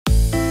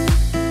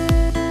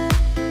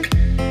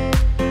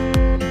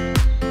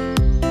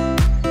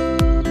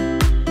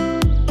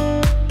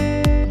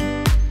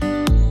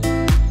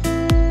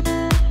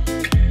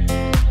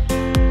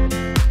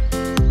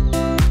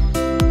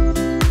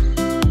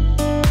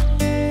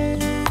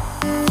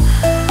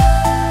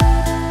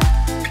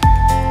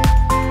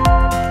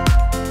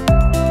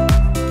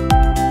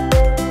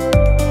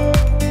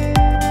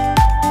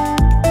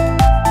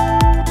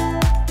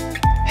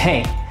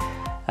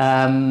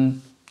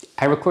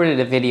I recorded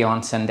a video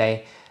on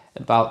Sunday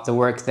about the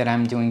work that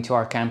I'm doing to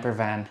our camper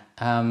van,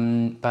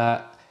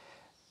 but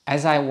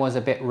as I was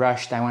a bit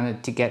rushed, I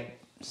wanted to get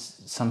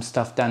some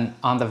stuff done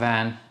on the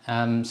van,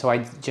 so I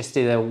just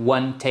did a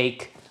one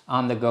take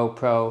on the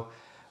GoPro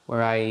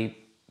where I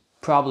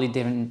probably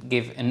didn't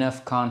give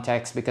enough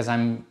context because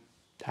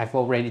I've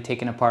already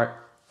taken apart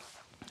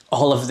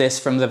all of this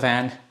from the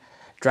van,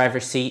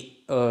 driver's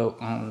seat. Oh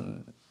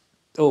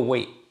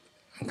wait,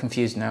 I'm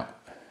confused now.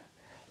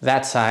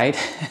 That side.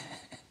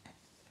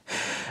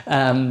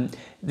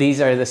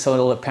 These are the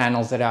solar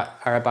panels that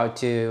are about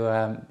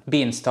to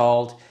be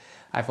installed.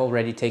 I've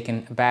already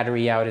taken a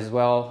battery out as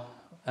well.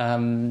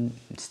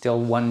 Still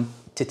one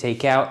to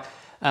take out.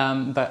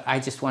 But I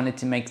just wanted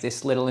to make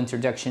this little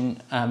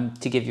introduction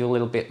to give you a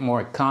little bit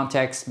more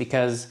context,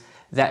 because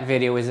that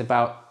video is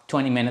about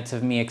 20 minutes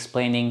of me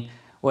explaining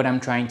what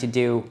I'm trying to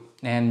do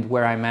and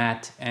where I'm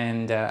at,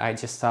 and I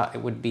just thought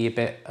it would be a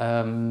bit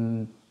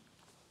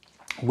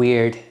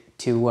weird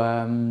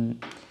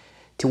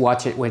to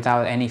watch it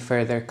without any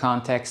further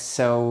context.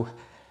 So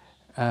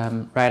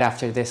right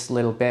after this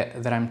little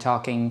bit that I'm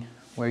talking,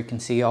 where you can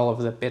see all of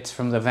the bits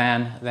from the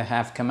van that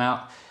have come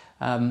out,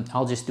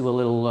 I'll just do a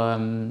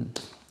little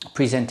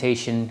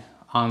presentation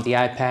on the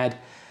iPad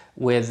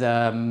with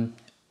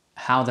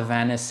how the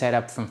van is set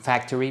up from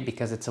factory,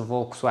 because it's a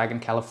Volkswagen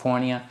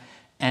California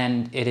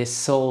and it is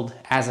sold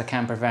as a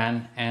camper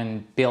van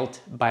and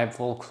built by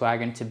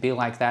Volkswagen to be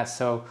like that.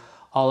 So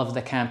all of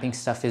the camping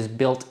stuff is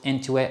built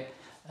into it,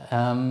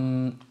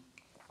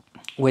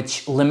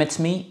 which limits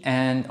me,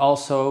 and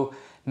also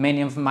many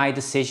of my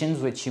decisions,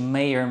 which you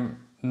may or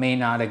may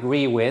not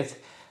agree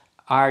with,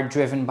 are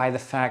driven by the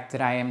fact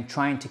that I am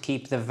trying to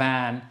keep the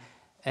van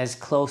as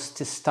close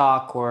to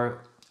stock,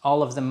 or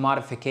all of the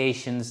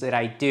modifications that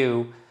I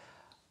do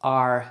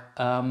are,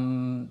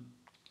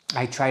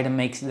 I try to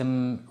make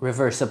them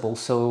reversible.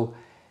 So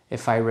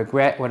if I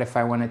regret, what if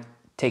I want to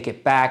take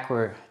it back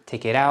or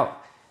take it out,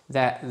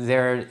 that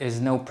there is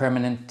no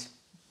permanent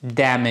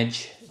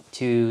damage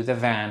to the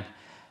van.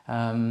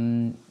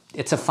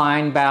 It's a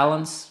fine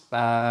balance,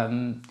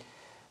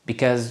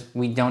 because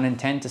we don't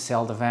intend to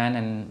sell the van,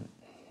 and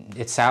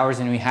it's ours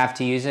and we have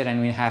to use it,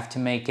 and we have to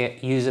make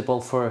it usable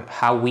for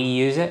how we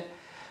use it.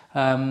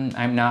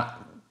 I'm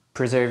not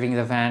preserving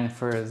the van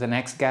for the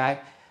next guy,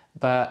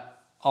 but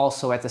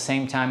also at the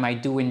same time I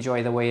do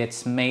enjoy the way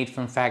it's made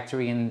from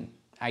factory, and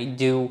I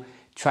do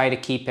try to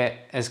keep it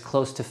as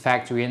close to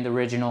factory and the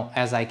original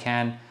as I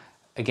can,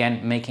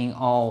 again making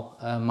all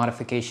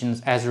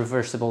modifications as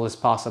reversible as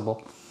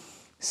possible.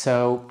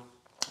 So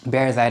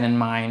bear that in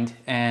mind,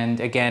 and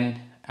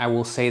again I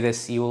will say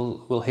this,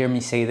 you will hear me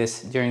say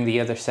this during the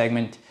other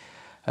segment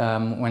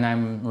when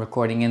I'm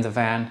recording in the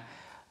van.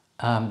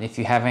 If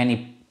you have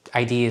any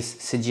ideas,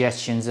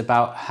 suggestions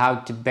about how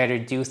to better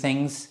do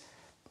things,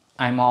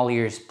 I'm all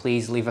ears.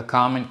 Please leave a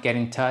comment, get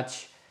in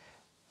touch.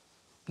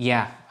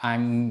 Yeah,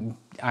 I'm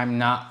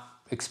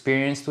not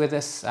experienced with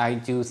this. I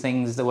do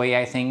things the way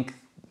I think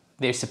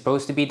they're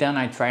supposed to be done.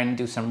 I try and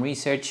do some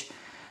research,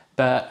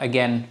 but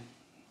again,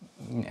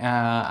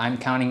 I'm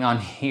counting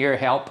on your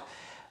help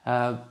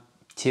to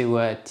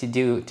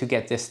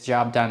get this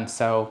job done.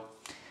 So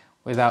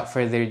without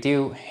further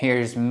ado,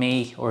 here's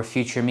me, or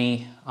future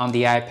me, on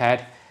the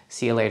iPad.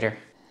 See you later.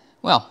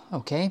 Well,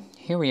 okay,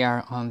 here we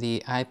are on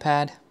the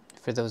iPad.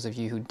 For those of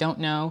you who don't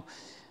know,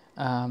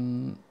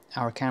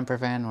 our camper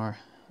van, or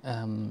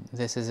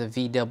this is a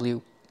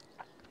VW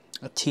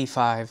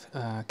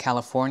T5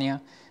 California.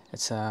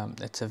 It's a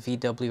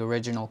VW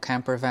original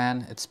camper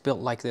van. It's built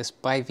like this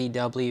by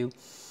VW.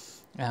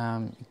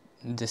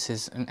 This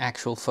is an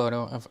actual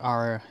photo of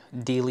our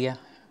Delia,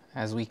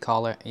 as we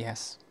call it.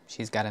 Yes,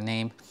 she's got a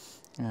name.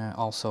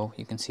 Also,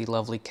 you can see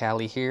lovely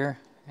Callie here,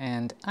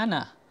 and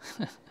Anna.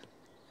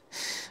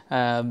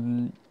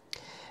 And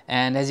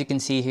as you can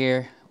see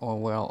here,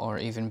 or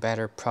even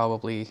better,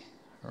 probably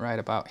right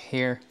about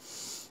here,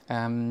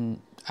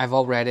 I've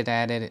already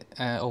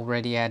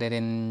added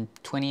in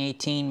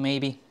 2018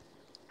 maybe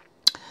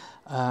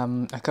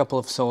a couple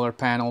of solar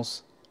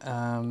panels,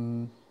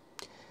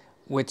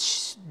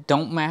 which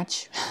don't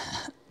match.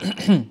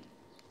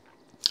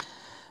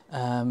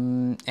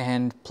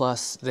 And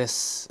plus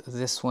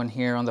this one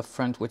here on the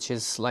front, which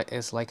is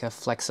like a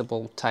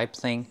flexible type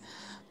thing,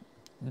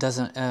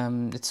 doesn't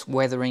it's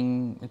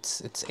weathering,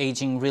 it's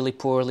aging really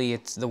poorly.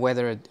 The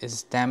weather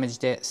has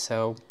damaged it,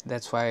 so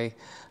that's why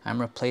I'm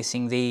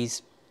replacing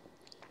these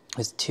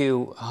with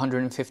two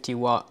 150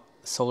 watt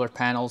solar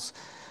panels,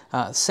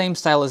 same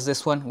style as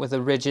this one, with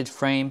a rigid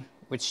frame,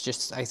 which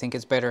just I think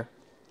is better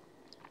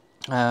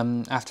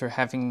after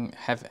having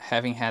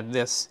had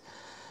this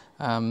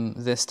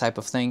this type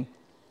of thing.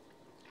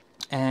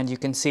 And you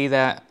can see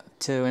that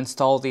to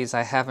install these,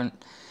 I haven't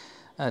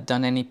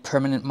done any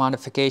permanent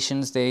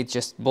modifications. They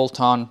just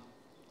bolt on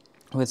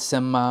with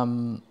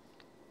some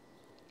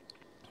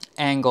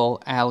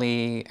angle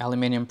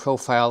aluminum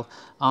profile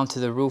onto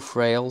the roof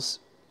rails,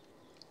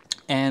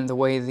 and the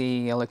way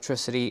the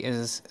electricity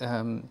is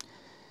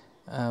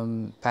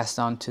passed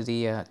on to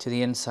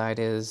the inside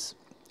is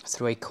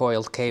through a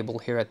coiled cable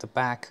here at the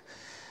back,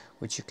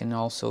 which you can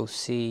also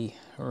see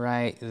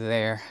right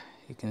there.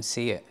 You can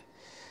see it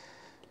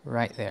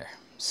right there.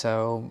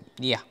 So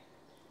yeah,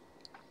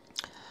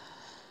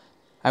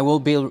 I will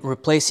be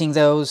replacing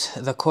those.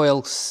 The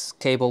coil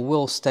cable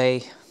will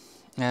stay.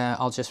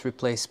 I'll just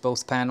replace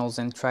both panels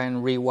and try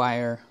and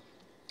rewire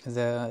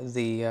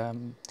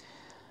the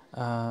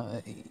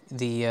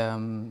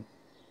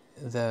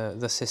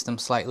system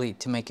slightly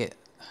to make it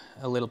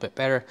a little bit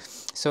better.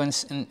 So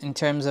in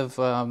terms of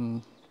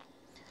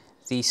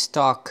the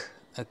stock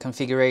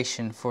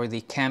configuration for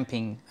the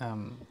camping,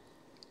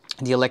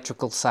 the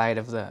electrical side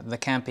of the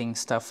camping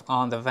stuff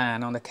on the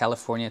van, on the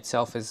California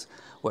itself, is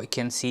what you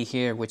can see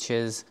here, which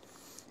is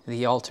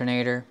the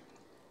alternator,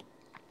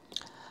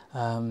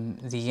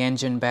 the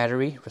engine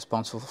battery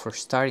responsible for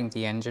starting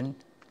the engine,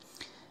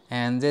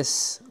 and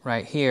this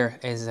right here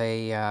is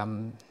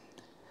a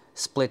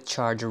split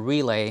charge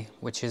relay,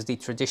 which is the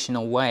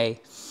traditional way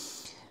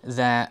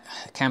that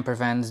camper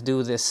vans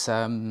do this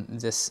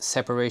this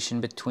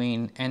separation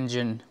between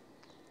engine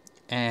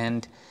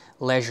and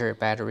leisure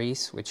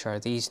batteries, which are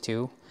these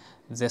two.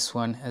 This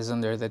one is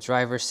under the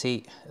driver's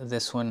seat,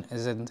 this one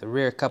is in the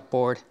rear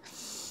cupboard.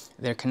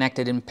 They're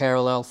connected in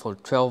parallel for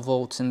 12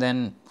 volts, and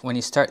then when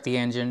you start the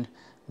engine,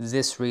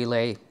 this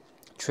relay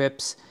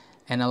trips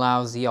and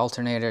allows the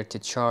alternator to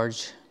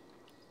charge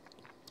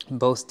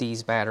both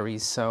these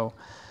batteries. So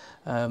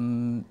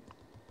again,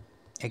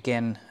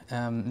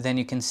 then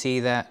you can see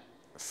that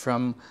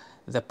from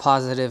the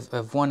positive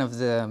of one of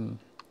the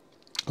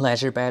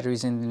leisure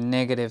batteries and the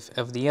negative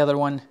of the other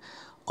one,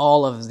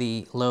 all of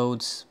the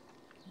loads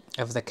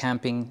of the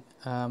camping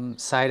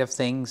side of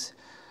things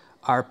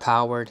are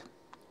powered,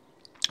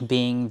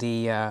 being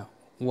the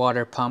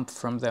water pump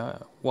from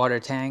the water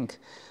tank,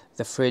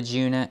 the fridge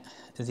unit,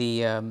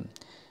 the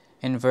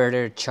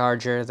inverter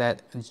charger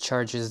that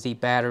charges the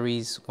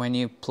batteries when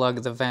you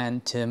plug the van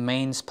to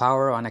mains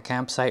power on a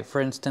campsite, for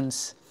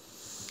instance.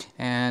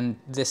 And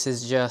this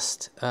is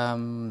just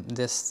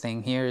this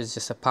thing here is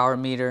just a power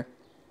meter,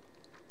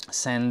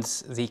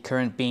 sends the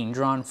current being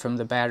drawn from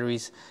the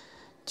batteries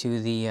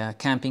to the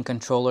camping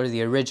controller,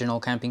 the original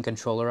camping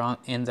controller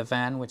in the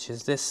van, which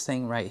is this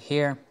thing right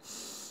here.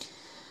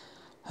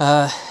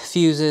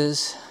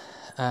 Fuses,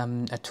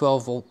 a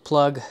 12 volt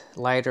plug,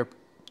 lighter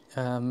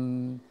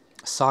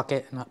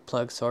socket, not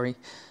plug, sorry,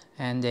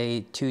 and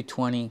a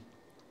 220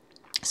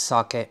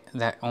 socket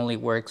that only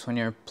works when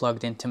you're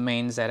plugged into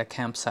mains at a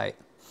campsite.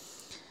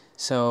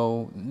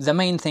 So the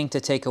main thing to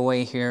take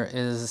away here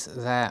is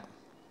that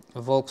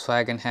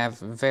Volkswagen have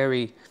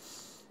very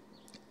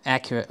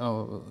accurate,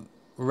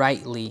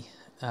 rightly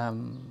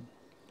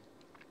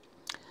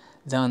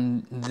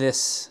done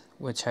this,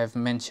 which I've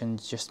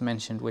just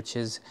mentioned, which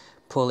is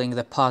pulling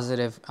the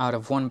positive out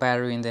of one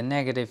battery and the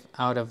negative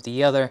out of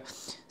the other,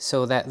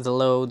 so that the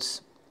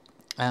loads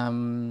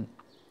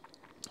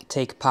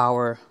take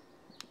power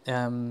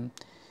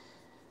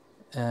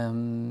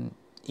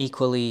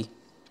equally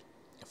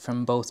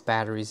from both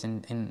batteries,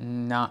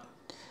 and not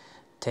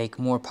take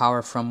more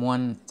power from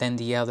one than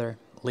the other,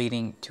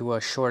 leading to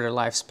a shorter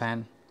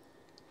lifespan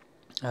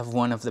of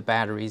one of the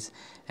batteries.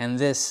 And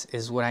this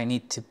is what I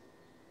need to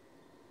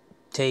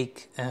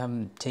take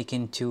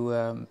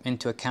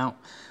into account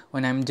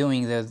when I'm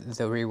doing the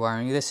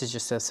rewiring. This is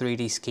just a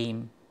 3D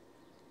scheme,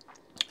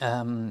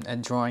 a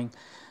drawing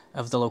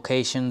of the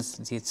locations.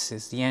 This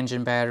is the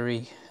engine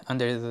battery,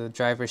 under the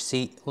driver's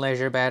seat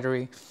leisure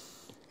battery,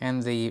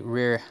 and the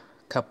rear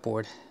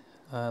cupboard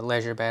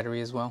leisure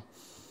battery as well.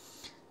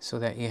 So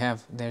that you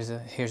have,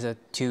 here's a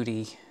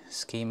 2D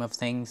scheme of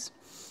things,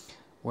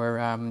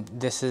 where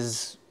this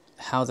is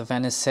how the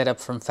van is set up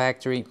from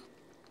factory,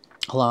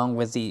 along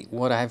with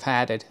what I've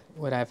added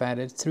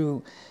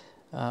through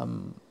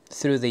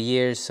the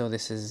years. So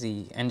this is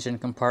the engine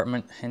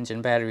compartment,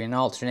 engine battery and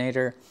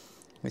alternator.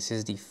 This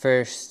is the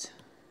first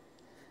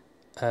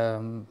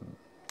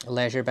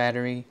leisure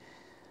battery.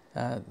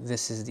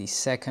 This is the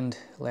second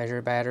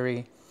leisure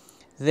battery.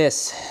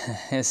 This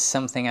is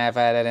something I've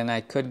added, and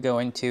I could go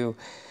into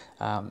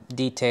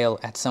detail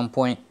at some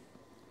point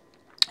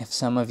if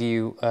some of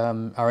you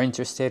are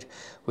interested,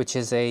 which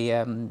is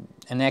an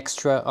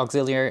extra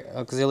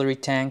auxiliary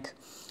tank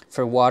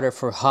for water,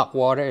 for hot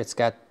water. It's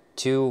got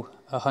two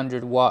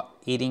 100-watt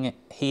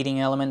heating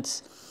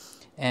elements,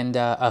 and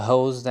a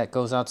hose that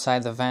goes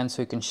outside the van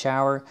so you can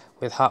shower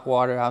with hot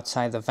water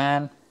outside the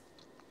van.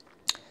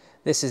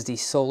 This is the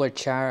solar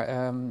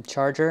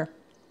charger.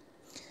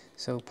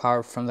 So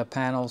power from the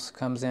panels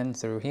comes in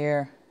through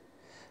here,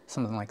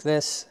 something like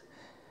this.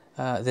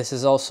 This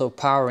is also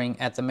powering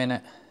at the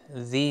minute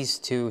these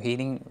two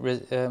heating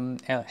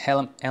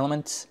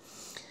elements,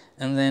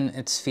 and then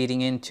it's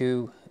feeding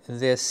into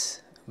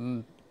this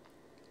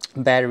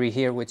battery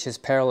here, which is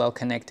parallel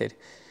connected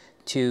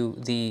to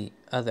the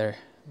other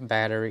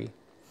battery.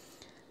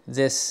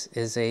 This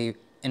is a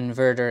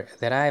inverter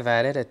that I've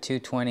added, a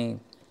 220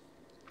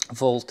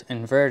 volt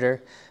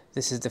inverter.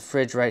 This is the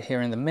fridge right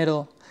here in the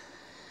middle.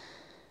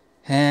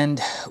 And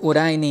what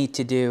I need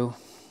to do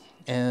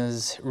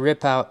is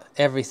rip out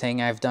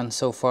everything I've done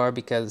so far,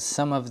 because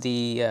some of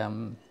the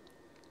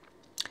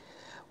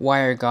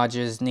wire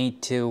gauges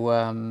need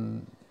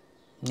to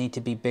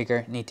be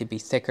bigger, need to be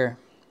thicker.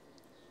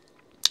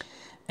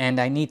 And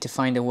I need to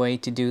find a way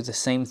to do the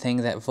same thing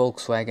that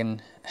Volkswagen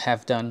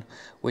have done,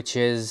 which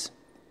is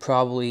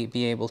probably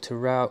be able to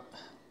route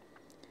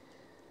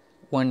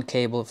one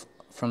cable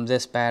from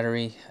this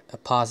battery, a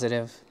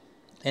positive,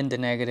 and the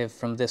negative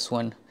from this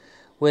one,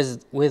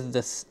 with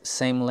the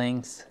same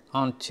length,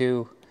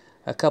 onto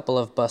a couple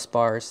of bus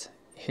bars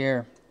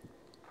here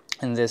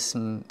in this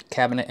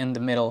cabinet in the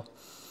middle,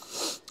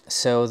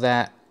 so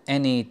that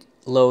any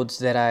loads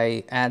that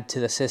I add to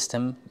the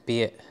system,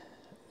 be it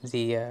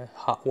the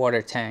hot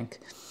water tank,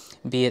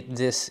 be it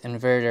this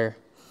inverter,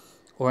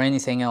 or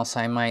anything else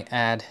I might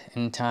add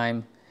in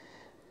time,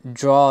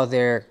 draw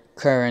their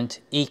current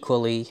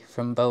equally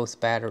from both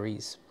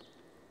batteries.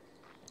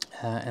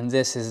 And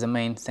this is the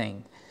main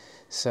thing.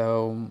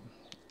 So,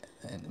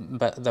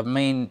 but the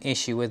main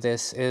issue with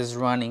this is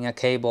running a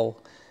cable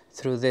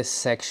through this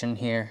section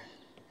here,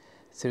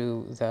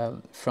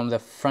 from the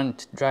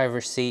front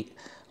driver's seat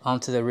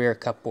onto the rear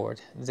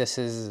cupboard. This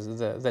is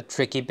the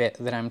tricky bit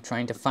that I'm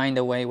trying to find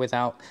a way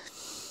without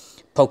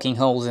poking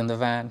holes in the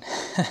van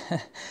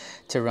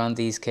to run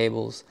these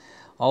cables.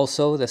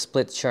 Also, the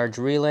split charge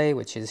relay,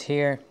 which is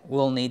here,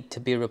 will need to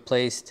be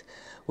replaced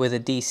with a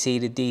DC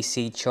to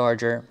DC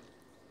charger,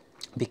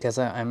 because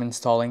I'm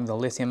installing the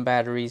lithium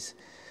batteries.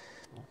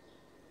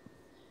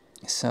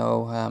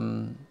 So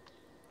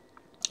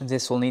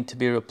this will need to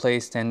be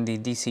replaced, and the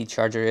DC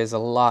charger is a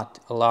lot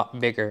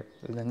bigger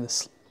than the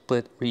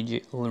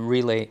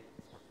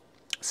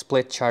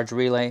split charge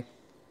relay,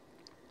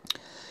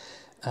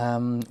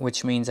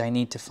 which means I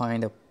need to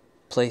find a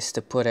place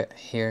to put it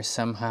here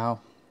somehow.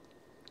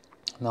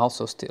 I'm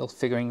also still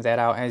figuring that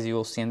out, as you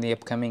will see in the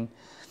upcoming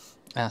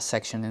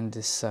section in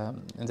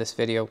this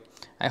video.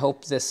 I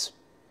hope this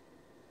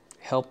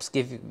helps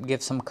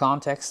give some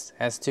context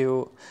as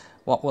to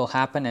what will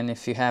happen, and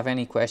if you have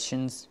any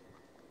questions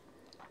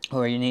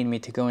or you need me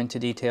to go into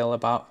detail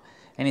about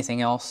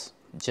anything else,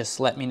 just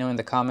let me know in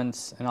the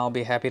comments and I'll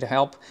be happy to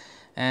help.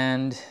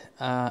 And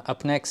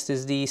up next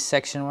is the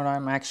section where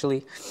I'm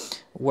actually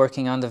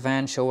working on the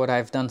van, show what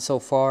I've done so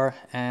far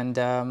and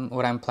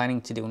what I'm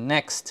planning to do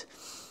next.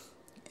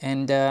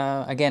 And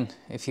again,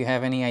 if you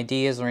have any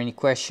ideas or any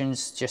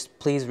questions, just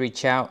please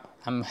reach out.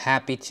 I'm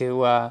happy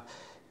to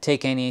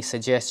take any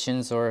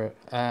suggestions or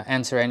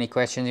answer any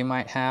questions you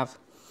might have.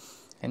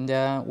 And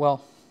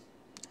well,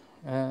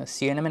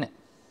 see you in a minute.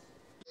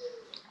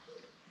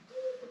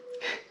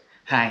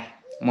 Hi,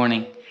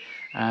 morning.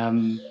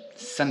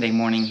 Sunday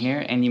morning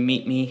here, and you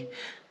meet me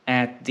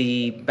at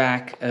the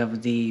back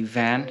of the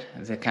van,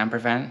 the camper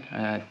van,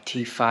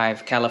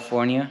 T5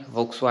 California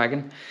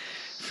Volkswagen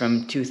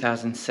from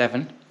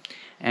 2007.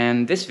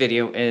 And this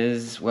video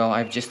is, well,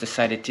 I've just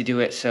decided to do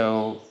it,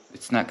 so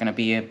it's not going to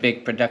be a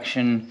big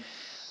production,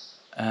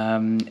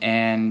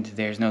 and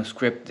there's no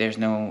script, there's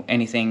no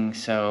anything,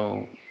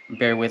 so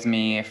bear with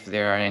me if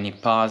there are any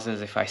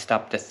pauses, if I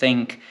stop to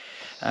think.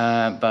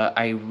 But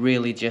I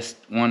really just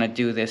want to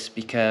do this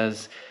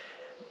because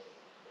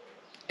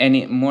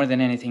more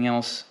than anything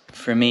else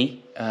for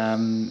me,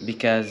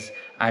 because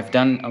I've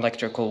done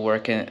electrical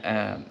work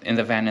in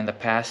the van in the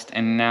past,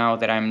 and now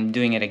that I'm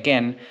doing it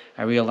again,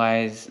 I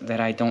realize that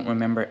I don't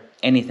remember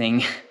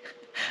anything.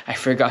 I've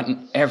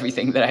forgotten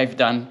everything that I've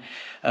done.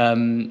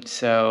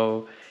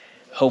 So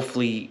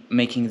hopefully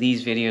making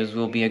these videos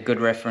will be a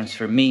good reference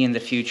for me in the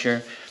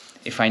future.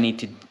 If I need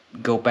to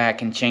go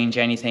back and change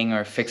anything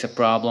or fix a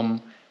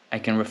problem, I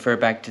can refer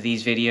back to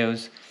these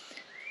videos,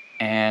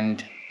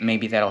 and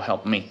maybe that'll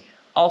help me.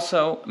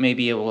 Also,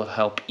 maybe it will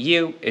help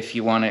you if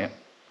you want to,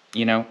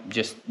 you know,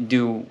 just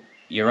do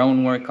your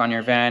own work on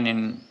your van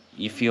and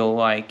you feel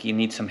like you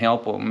need some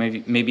help, or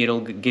maybe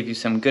it'll give you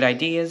some good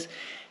ideas.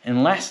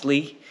 And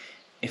lastly,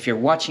 if you're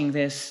watching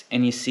this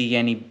and you see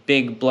any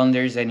big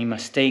blunders, any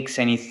mistakes,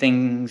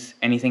 anything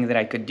that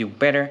I could do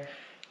better,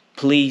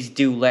 please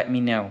do let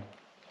me know,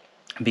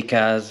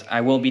 because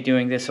I will be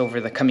doing this over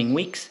the coming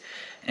weeks,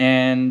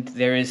 and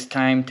there is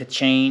time to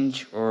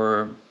change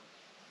or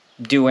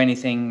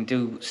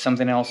do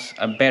something else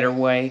a better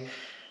way.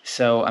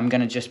 So I'm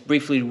gonna just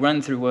briefly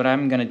run through what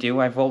I'm gonna do.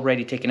 I've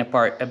already taken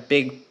apart a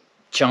big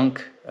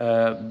chunk,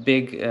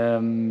 big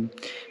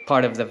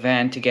part of the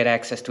van to get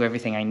access to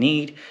everything I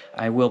need.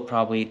 I will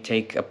probably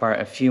take apart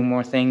a few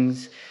more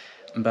things,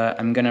 but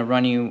I'm gonna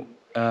run you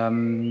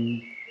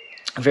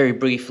very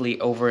briefly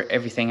over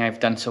everything I've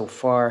done so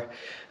far,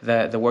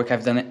 the work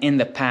I've done in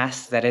the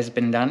past that has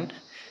been done,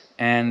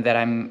 and that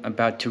I'm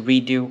about to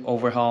redo,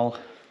 overhaul.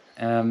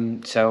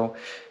 So,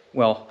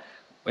 well,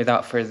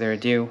 without further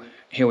ado,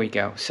 here we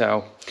go.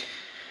 So,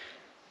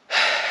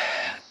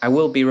 I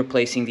will be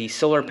replacing the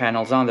solar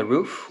panels on the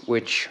roof,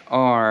 which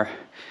are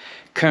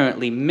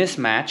currently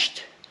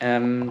mismatched,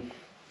 and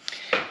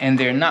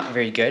they're not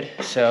very good.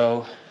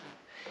 So,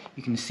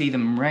 you can see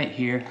them right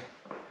here.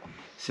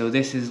 So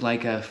this is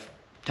like a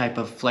type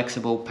of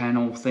flexible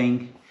panel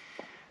thing.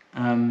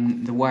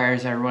 The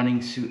wires are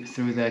running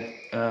through the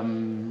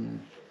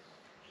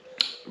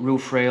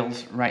roof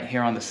rails right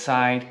here on the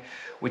side,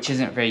 which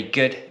isn't very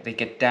good. They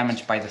get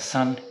damaged by the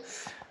sun.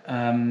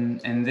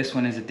 And this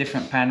one is a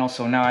different panel,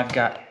 so now I've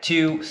got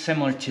two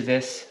similar to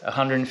this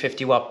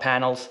 150 watt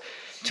panels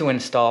to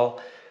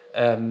install,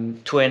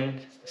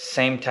 twin,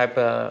 same type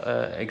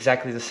of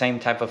exactly the same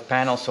type of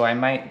panel. So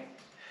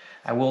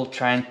I will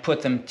try and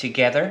put them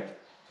together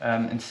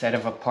instead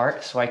of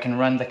apart, so I can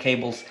run the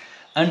cables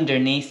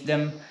underneath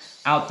them,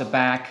 out the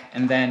back,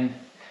 and then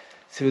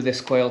through this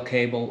coil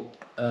cable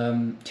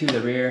to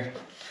the rear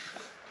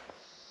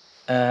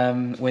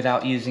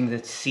without using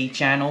the C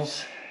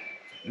channels.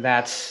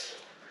 That's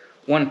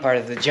one part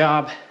of the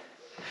job.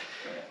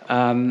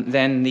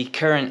 Then the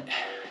current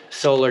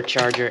solar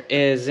charger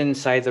is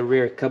inside the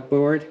rear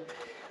cupboard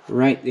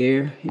right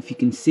there, if you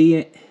can see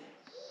it.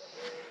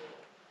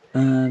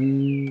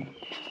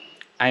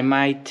 I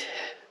might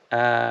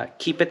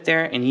keep it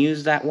there and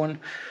use that one,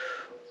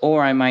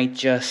 or I might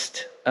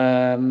just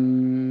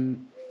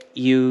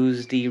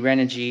use the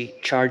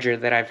Renogy charger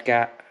that I've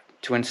got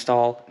to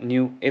install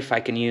new, if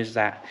I can use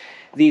that.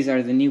 These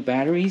are the new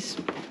batteries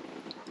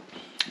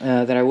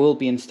that I will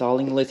be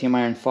installing, lithium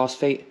iron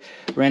phosphate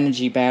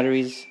Renogy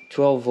batteries,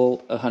 12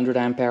 volt, 100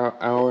 ampere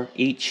hour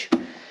each,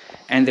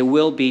 and they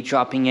will be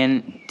dropping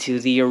in to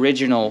the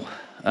original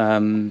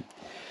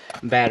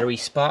battery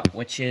spot,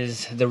 which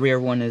is the rear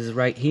one is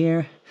right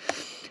here.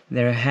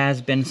 There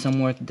has been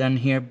some work done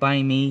here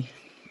by me.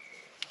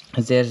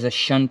 There's a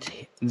shunt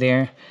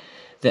there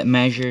that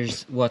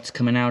measures what's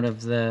coming out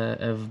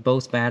of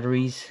both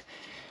batteries,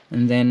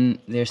 and then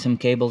there's some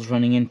cables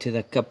running into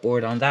the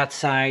cupboard on that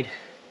side.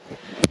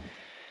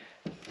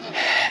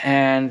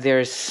 And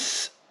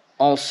there's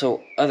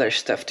also other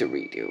stuff to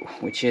redo,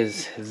 which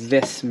is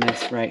this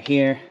mess right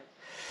here,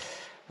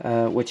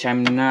 which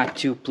I'm not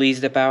too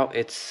pleased about.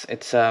 It's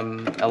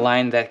a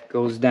line that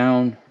goes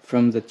down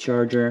from the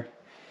charger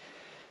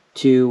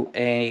to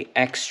a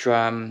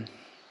extra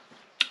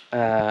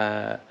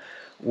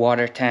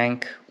water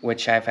tank,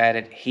 which I've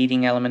added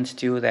heating elements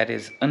to, that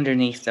is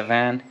underneath the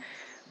van,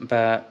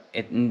 but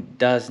it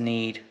does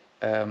need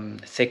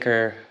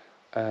thicker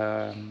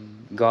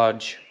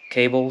gauge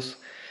cables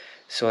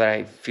so that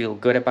I feel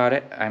good about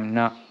it. I'm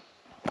not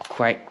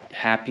quite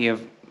happy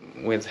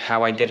with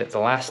how I did it the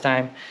last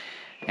time.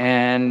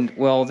 And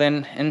well,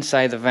 then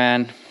inside the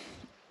van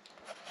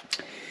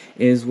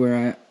is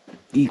where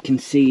you can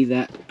see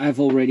that I've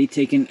already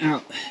taken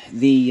out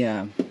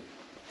the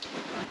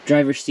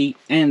driver's seat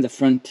and the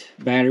front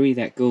battery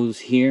that goes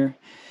here,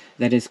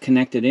 that is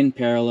connected in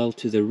parallel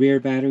to the rear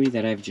battery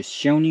that I've just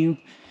shown you.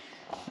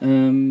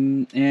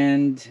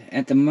 And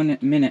at the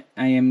minute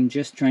I am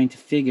just trying to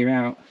figure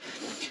out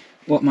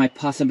what my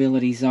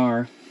possibilities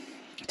are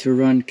to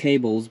run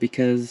cables,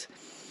 because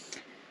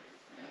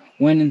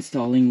when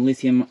installing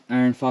lithium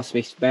iron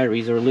phosphate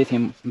batteries or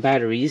lithium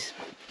batteries,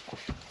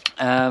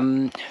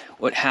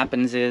 what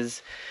happens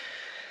is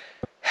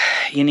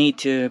you need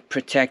to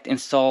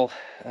install,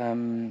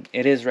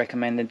 it is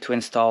recommended to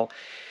install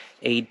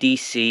a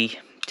DC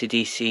to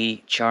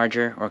DC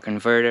charger or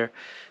converter,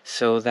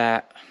 so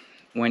that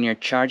when you're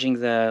charging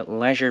the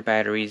leisure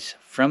batteries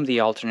from the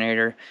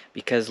alternator,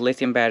 because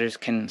lithium batteries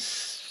can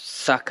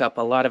suck up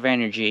a lot of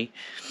energy,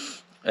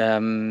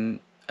 a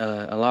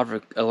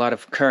lot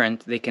of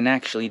current, they can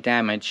actually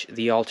damage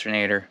the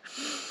alternator,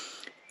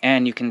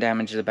 and you can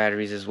damage the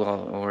batteries as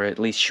well, or at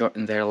least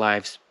shorten their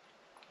lifespan.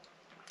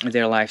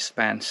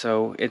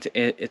 So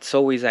it's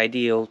always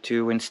ideal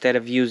to, instead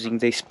of using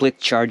the split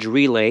charge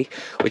relay,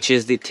 which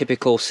is the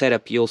typical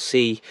setup you'll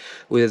see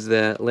with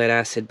the lead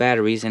acid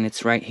batteries, and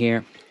it's right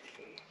here,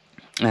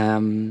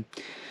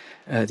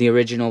 the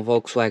original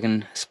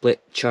Volkswagen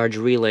split charge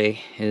relay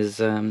is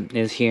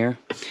here.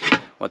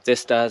 What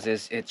this does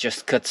is it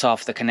just cuts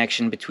off the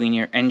connection between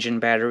your engine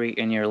battery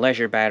and your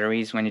leisure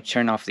batteries when you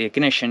turn off the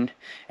ignition,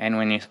 and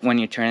when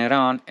you turn it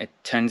on, it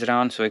turns it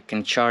on so it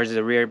can charge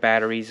the rear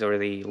batteries or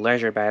the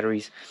leisure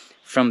batteries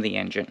from the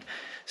engine.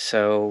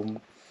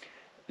 So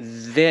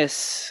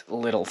this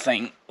little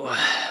thing,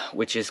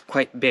 which is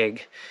quite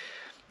big,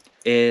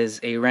 is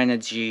a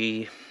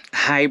Renogy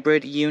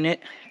hybrid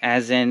unit,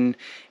 as in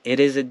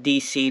it is a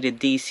DC to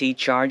DC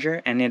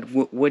charger, and it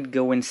would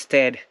go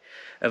instead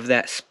of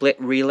that split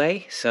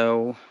relay.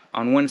 So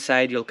on one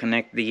side you'll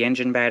connect the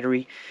engine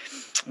battery,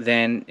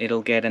 then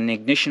it'll get an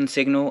ignition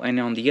signal, and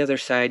on the other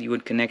side you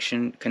would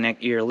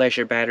connect your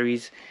leisure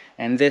batteries,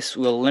 and this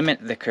will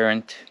limit the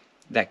current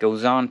that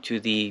goes on to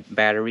the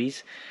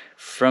batteries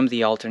from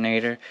the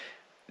alternator,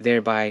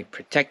 thereby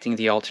protecting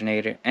the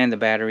alternator and the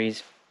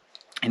batteries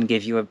and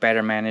give you a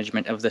better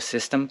management of the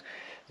system.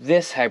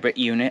 This hybrid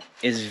unit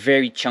is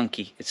very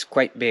chunky, it's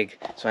quite big,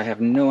 so I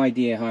have no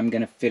idea how I'm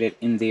gonna fit it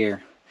in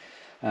there.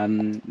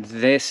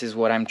 This is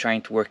what I'm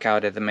trying to work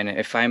out at the minute,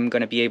 if I'm going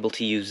to be able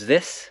to use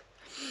this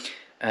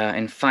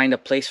and find a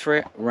place for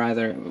it,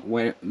 rather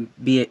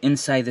be it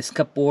inside this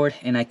cupboard,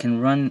 and I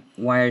can run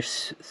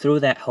wires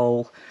through that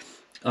hole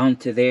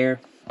onto there,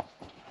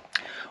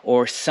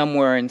 or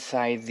somewhere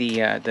inside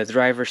the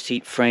driver's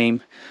seat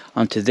frame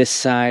onto this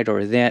side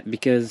or that,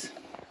 because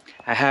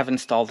I have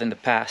installed in the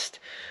past,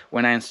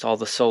 when I installed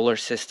the solar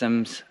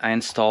systems, I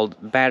installed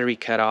battery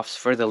cutoffs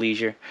for the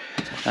Leisure,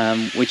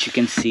 which you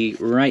can see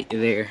right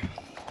there.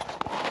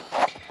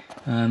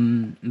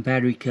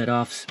 Battery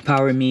cutoffs,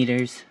 power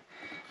meters,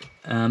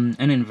 an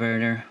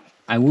inverter.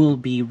 I will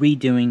be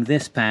redoing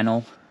this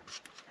panel,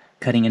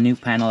 cutting a new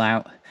panel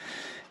out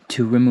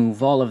to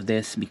remove all of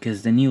this,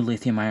 because the new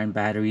lithium ion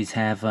batteries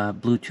have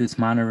Bluetooth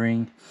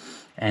monitoring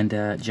and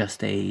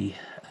just a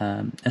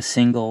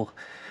single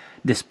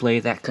display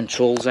that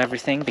controls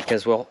everything,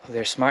 because, well,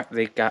 they're smart,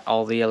 they got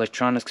all the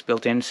electronics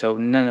built in, so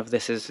none of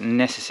this is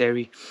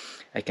necessary.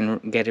 I can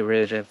get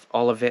rid of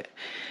all of it.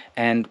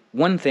 And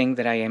one thing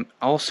that I am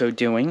also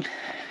doing,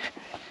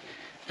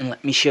 and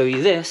let me show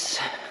you this,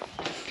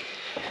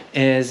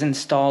 is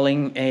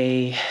installing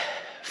a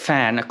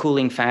fan, a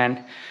cooling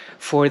fan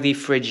for the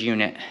fridge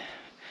unit.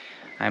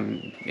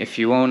 If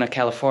you own a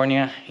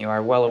California, you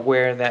are well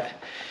aware that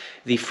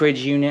the fridge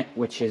unit,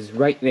 which is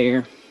right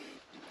there,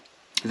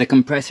 the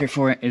compressor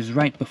for it is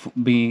right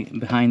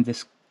behind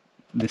this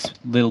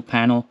little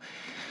panel,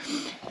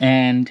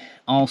 and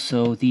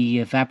also the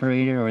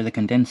evaporator or the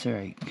condenser,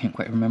 I can't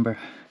quite remember,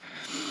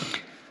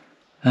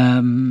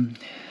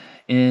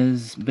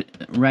 is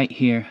right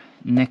here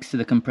next to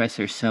the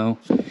compressor. So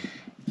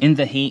in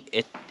the heat,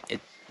 it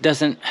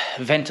doesn't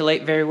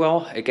ventilate very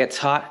well. It gets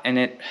hot and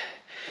it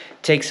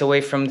takes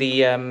away from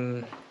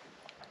the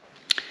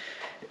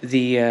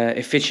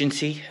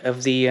efficiency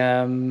of the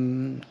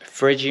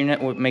fridge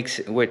unit,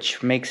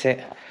 which makes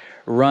it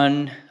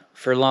run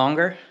for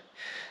longer.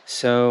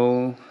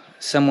 So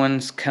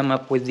someone's come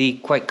up with the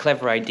quite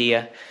clever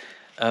idea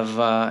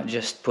of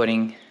just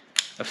putting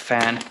a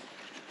fan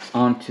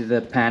onto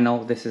the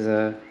panel. This is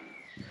a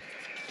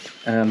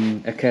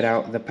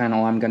cutout, the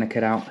panel I'm going to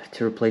cut out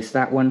to replace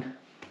that one.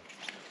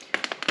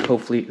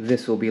 Hopefully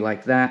this will be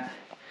like that,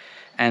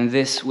 and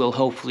this will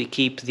hopefully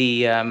keep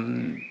the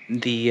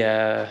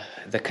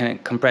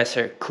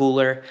compressor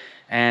cooler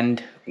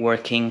and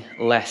working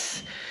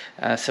less.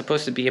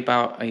 Supposed to be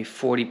about a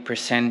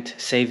 40%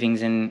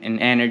 savings in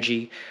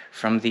energy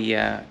from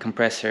the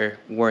compressor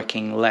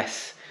working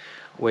less,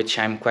 which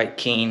I'm quite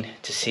keen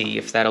to see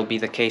if that'll be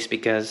the case,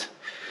 because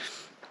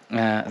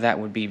that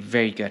would be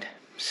very good.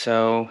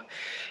 So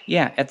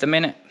yeah, at the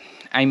minute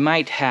I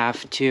might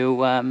have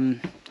to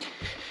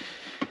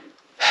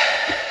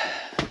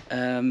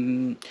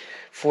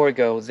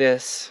forego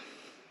this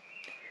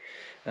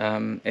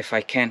if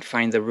I can't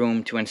find the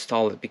room to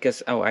install it,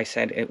 because, oh, I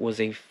said it was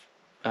a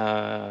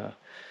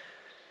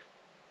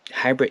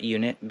hybrid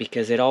unit,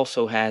 because it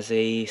also has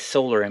a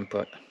solar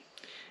input,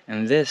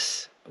 and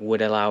this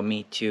would allow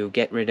me to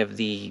get rid of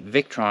the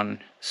Victron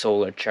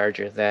solar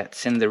charger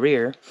that's in the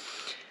rear,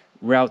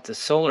 route the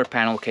solar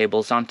panel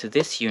cables onto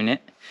this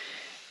unit,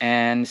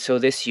 and so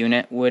this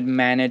unit would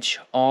manage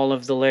all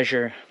of the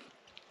leisure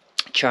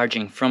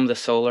charging from the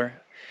solar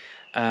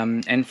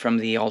and from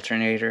the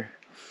alternator,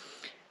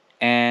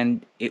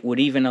 and it would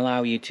even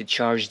allow you to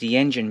charge the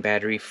engine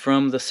battery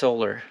from the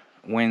solar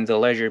when the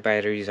leisure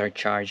batteries are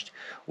charged,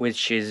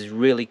 which is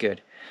really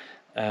good.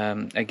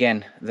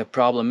 Again, the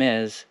problem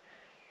is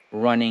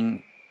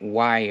running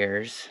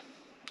wires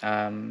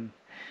in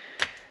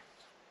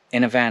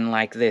a van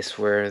like this,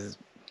 where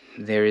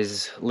there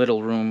is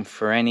little room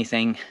for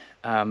anything.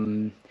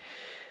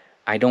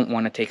 I don't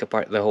want to take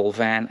apart the whole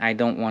van. I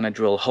don't want to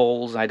drill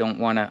holes. I don't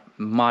want to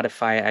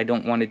modify it. I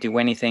don't want to do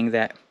anything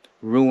that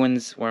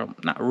ruins, well,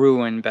 not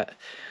ruin, but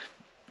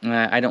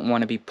I don't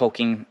want to be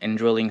poking and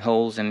drilling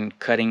holes and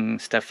cutting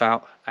stuff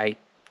out. I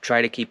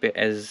try to keep it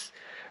as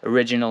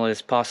original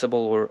as possible,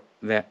 or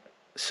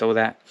so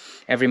that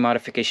every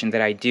modification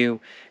that I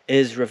do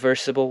is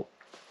reversible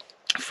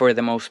for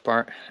the most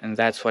part, and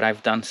that's what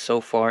I've done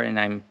so far, and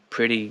I'm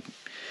pretty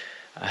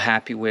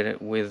happy with it,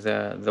 with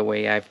the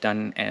way I've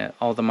done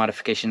all the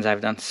modifications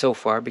I've done so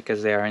far,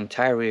 because they are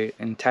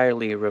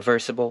entirely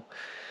reversible.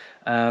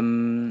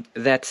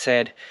 That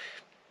said,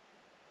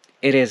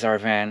 it is our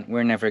van.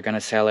 We're never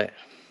gonna sell it.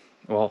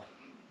 Well,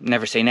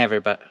 never say never,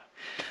 but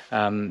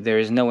there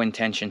is no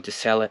intention to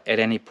sell it at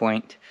any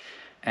point,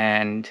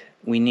 and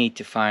we need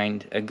to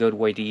find a good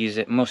way to use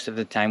it. Most of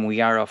the time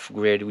we are off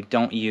grid. We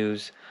don't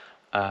use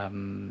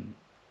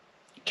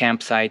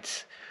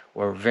campsites,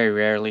 or very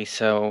rarely,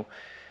 so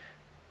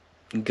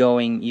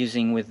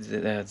using with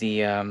the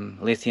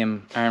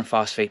lithium iron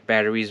phosphate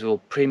batteries will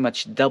pretty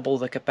much double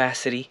the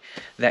capacity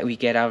that we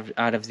get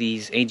out of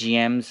these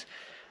AGMs.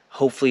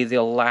 Hopefully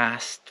they'll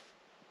last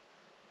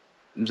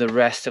the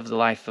rest of the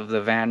life of the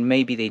van.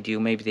 Maybe they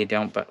do, maybe they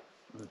don't, but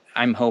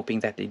I'm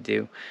hoping that they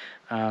do.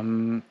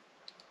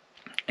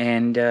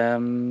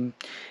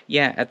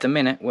 Yeah, at the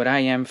minute, what I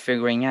am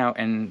figuring out,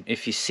 and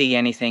if you see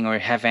anything or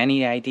have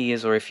any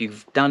ideas, or if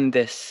you've done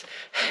this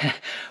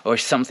or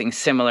something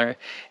similar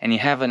and you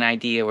have an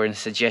idea or a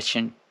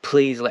suggestion,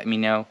 please let me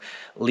know.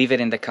 Leave it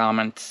in the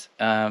comments,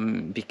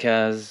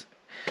 because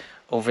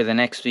over the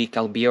next week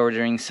I'll be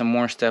ordering some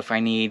more stuff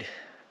I need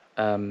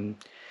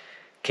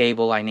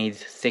cable. I need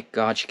thick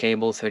gauge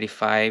cable,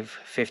 35,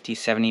 50,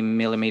 70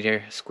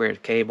 millimeter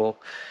squared cable.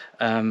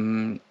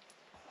 And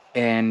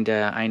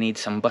I need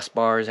some bus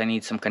bars, I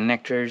need some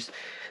connectors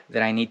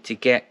that I need to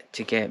get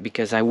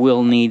because I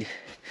will need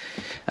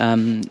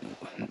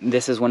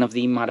this is one of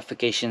the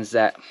modifications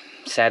that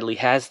sadly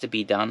has to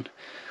be done,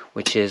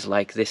 which is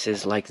like, this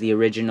is like the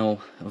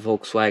original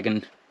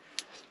Volkswagen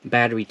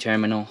battery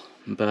terminal,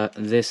 but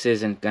this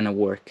isn't gonna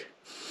work.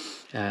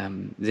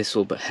 This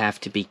will have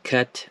to be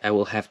cut. I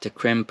will have to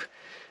crimp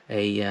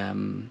a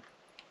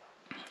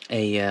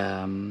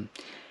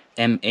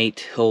M8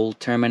 hole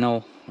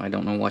terminal, I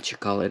don't know what you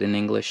call it in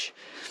English,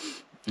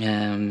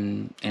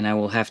 and I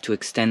will have to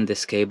extend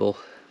this cable,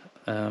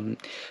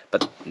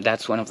 but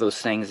that's one of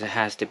those things that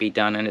has to be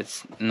done, and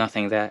it's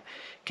nothing that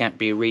can't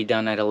be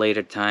redone at a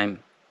later time,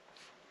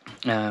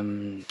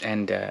 and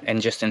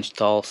just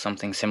install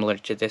something similar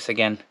to this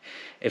again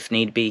if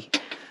need be.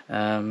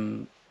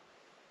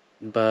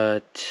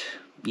 But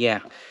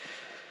yeah,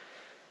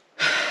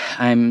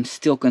 I'm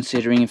still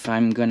considering if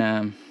I'm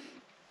gonna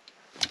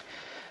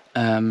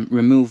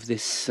remove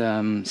this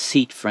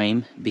seat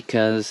frame,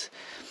 because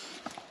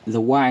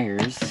the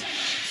wires,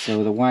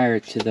 so the wire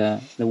to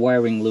the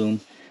wiring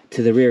loom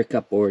to the rear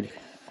cupboard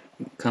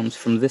comes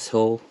from this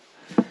hole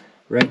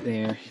right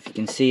there, if you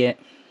can see it,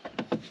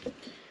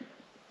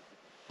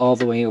 all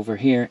the way over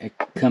here. It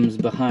comes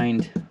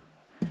behind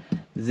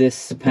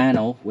this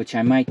panel, which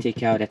I might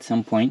take out at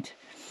some point,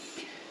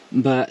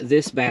 but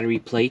this battery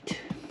plate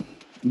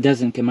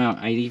doesn't come out.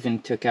 I even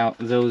took out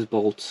those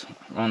bolts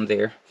on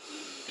there,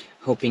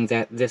 hoping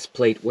that this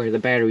plate where the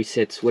battery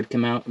sits would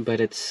come out, but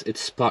it's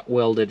spot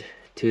welded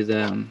to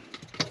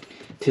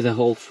the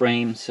whole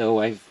frame. So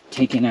I've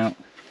taken out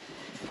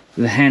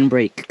the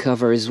handbrake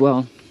cover as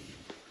well,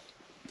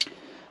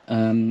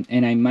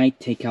 and I might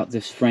take out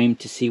this frame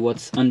to see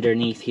what's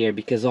underneath here,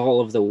 because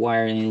all of the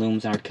wiring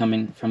looms are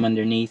coming from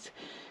underneath,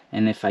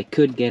 and if I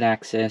could get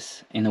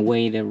access in a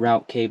way to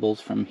route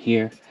cables from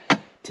here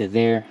to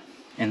there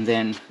and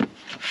then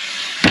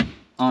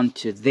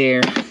onto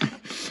there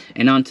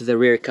and onto the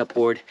rear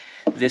cupboard,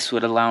 this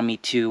would allow me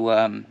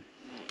to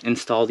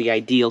install the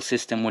ideal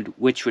system,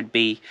 which would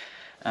be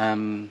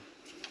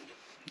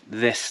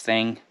this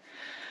thing,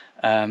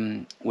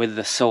 with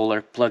the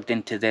solar plugged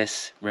into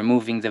this,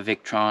 removing the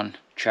Victron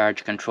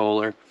charge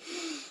controller,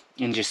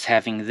 and just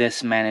having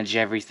this manage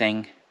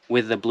everything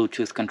with the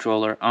Bluetooth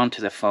controller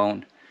onto the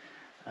phone.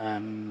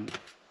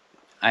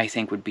 I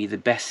think would be the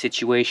best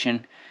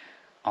situation.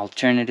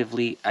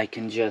 Alternatively, I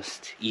can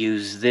just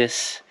use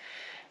this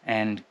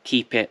and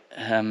keep it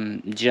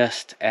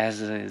just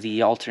as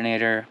the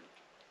alternator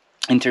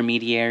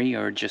intermediary,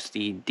 or just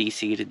the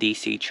DC to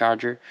DC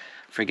charger,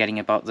 forgetting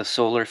about the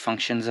solar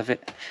functions of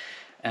it,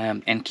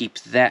 and keep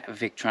that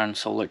Victron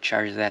solar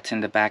charger that's in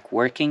the back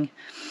working.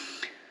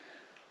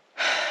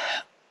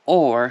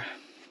 Or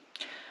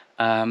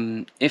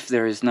if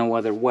there is no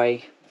other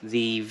way,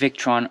 the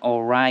Victron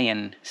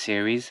Orion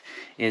series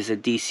is a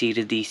DC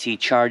to DC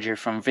charger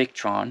from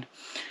Victron,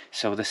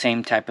 so the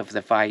same type of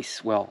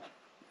device. Well,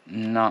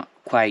 not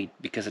quite,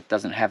 because it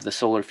doesn't have the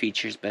solar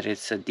features, but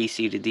it's a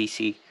DC to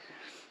DC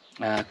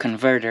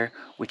converter,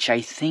 which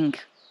I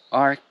think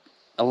are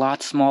a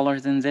lot smaller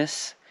than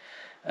this,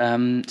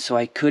 so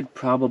I could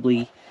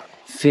probably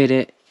fit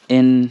it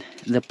in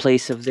the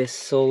place of this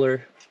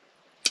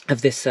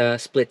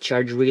split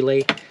charge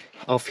relay,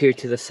 off here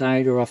to the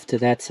side or off to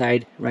that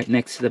side right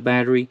next to the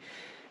battery,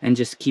 and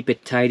just keep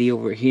it tidy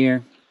over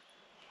here,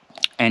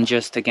 and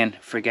just again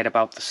forget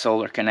about the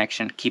solar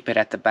connection, keep it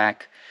at the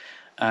back,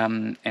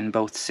 and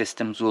both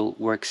systems will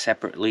work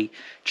separately,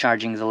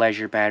 charging the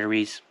leisure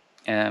batteries.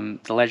 The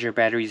leisure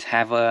batteries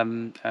have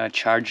a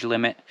charge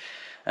limit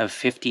of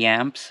 50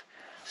 amps,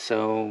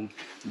 so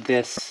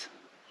this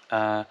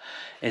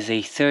is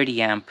a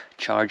 30 amp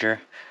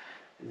charger.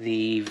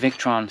 The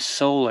Victron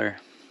solar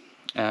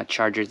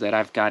charger that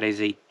I've got is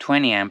a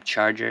 20 amp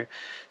charger,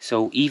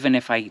 so even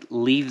if I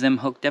leave them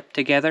hooked up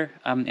together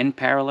in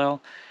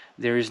parallel,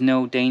 there is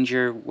no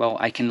danger. Well,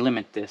 I can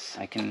limit this.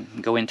 I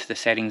can go into the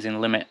settings and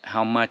limit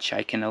how much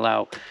I can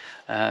allow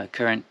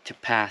current to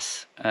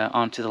pass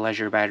onto the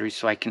leisure battery,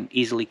 so I can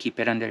easily keep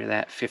it under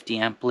that 50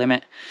 amp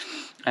limit.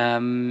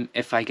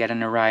 If I get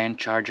an Orion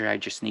charger, I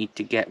just need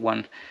to get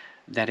one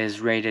that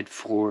is rated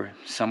for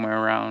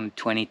somewhere around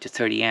 20 to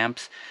 30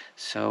 amps,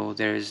 so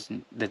there's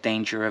the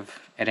danger of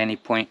at any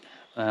point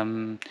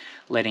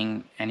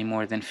letting any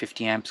more than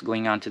 50 amps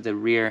going onto the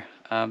rear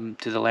to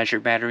the leisure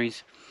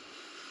batteries.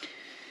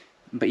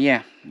 But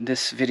yeah,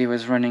 this video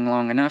is running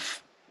long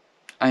enough.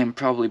 I am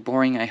probably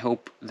boring. I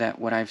hope that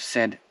what I've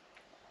said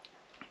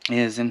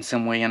is in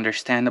some way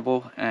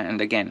understandable, and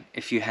again,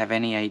 if you have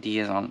any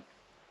ideas on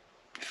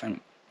if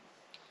I'm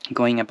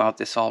going about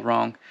this all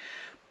wrong,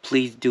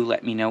 please do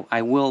let me know.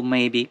 I will,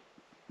 maybe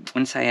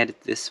once I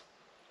edit this,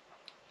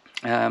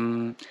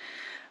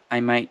 I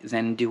might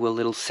then do a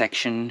little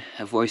section,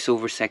 a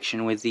voiceover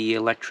section with the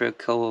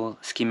electrical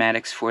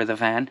schematics for the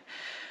van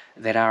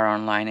that are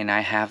online, and I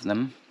have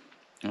them,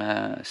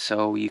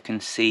 so you can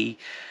see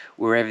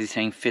where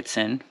everything fits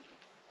in.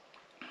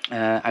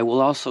 I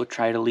will also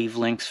try to leave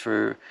links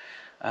for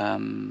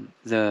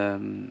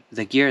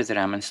the gear that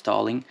I'm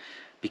installing,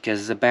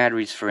 because the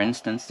batteries, for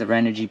instance, the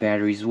Renogy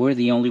batteries were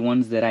the only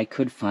ones that I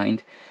could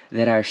find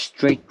that are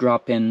straight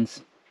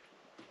drop-ins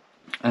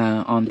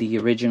on the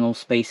original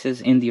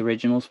spaces. In the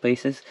original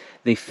spaces,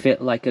 they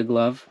fit like a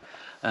glove.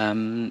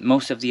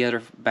 Most of the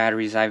other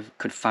batteries I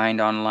could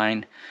find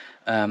online,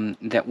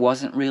 that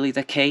wasn't really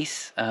the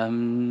case.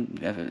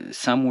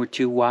 Some were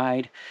too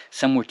wide,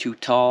 some were too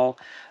tall.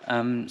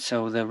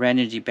 So the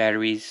Renogy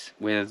batteries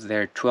with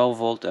their 12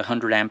 volt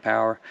 100 amp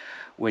hour,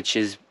 which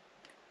is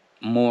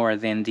more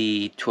than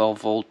the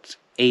 12 volt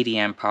 80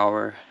 amp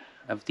hour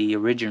of the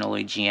original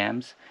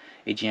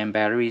AGM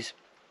batteries,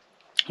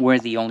 were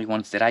the only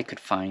ones that I could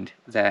find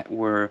that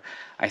were,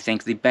 I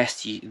think, the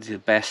best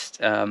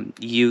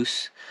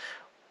use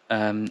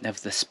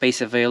of the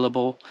space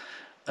available,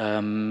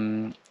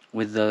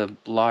 with the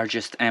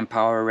largest amp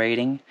hour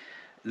rating.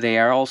 They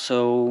are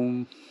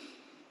also,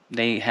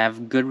 they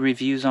have good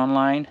reviews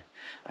online.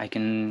 I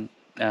can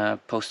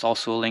post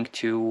also a link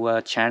to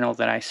a channel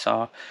that I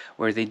saw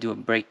where they do a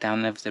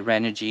breakdown of the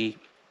Renogy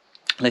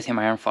lithium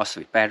iron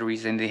phosphate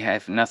batteries, and they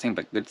have nothing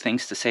but good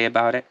things to say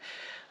about it.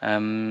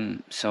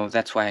 So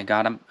that's why I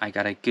got them. I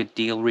got a good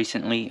deal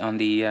recently on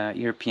the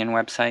European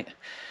website,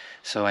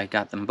 so I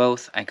got them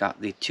both. I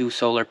got the 2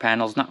 solar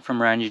panels, not from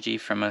Renogy,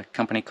 from a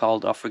company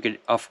called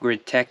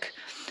Offgridtech.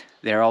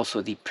 They're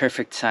also the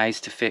perfect size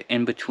to fit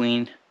in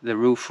between the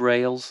roof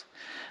rails.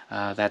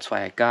 That's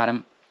why I got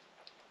them.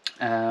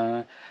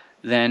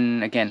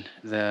 Then again,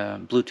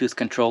 the Bluetooth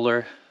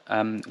controller.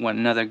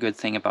 Another good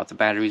thing about the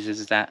batteries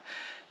is that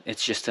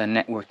it's just a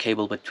network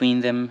cable between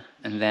them,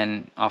 and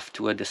then off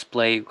to a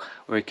display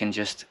where you can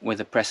just, with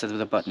the press of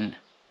the button,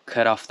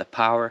 cut off the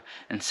power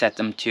and set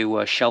them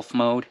to shelf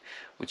mode,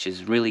 which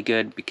is really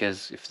good,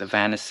 because if the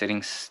van is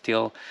sitting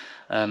still,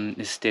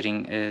 is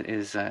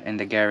in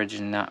the garage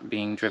and not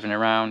being driven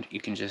around, you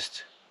can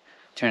just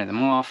turn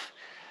them off.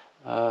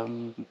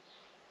 And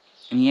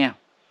yeah,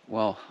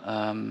 well,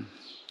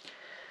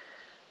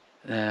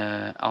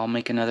 I'll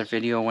make another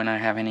video when I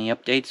have any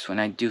updates, when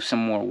I do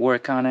some more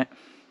work on it.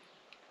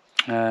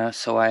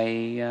 So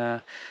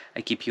I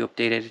keep you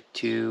updated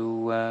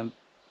to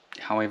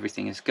how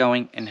everything is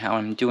going and how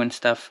I'm doing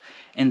stuff.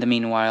 In the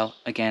meanwhile,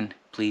 again,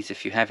 please,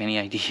 if you have any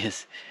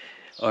ideas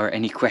or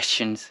any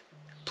questions,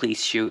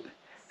 please shoot.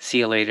 See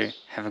you later.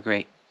 Have a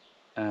great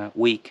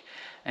week.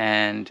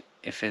 And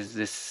if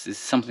this is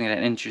something that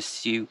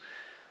interests you,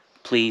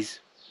 please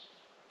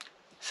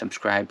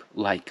subscribe,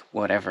 like,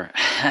 whatever.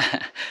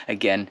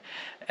 Again,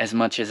 as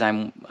much as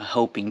I'm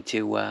hoping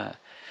to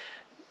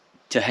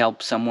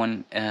help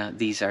someone,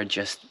 these are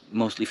just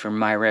mostly for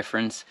my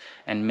reference,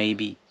 and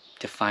maybe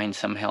to find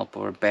some help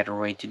or a better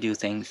way to do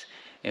things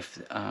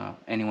if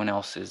anyone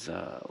else is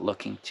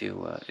looking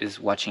to is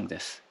watching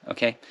this.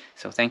 Okay,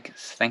 so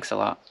thanks a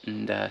lot,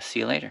 and see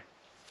you later.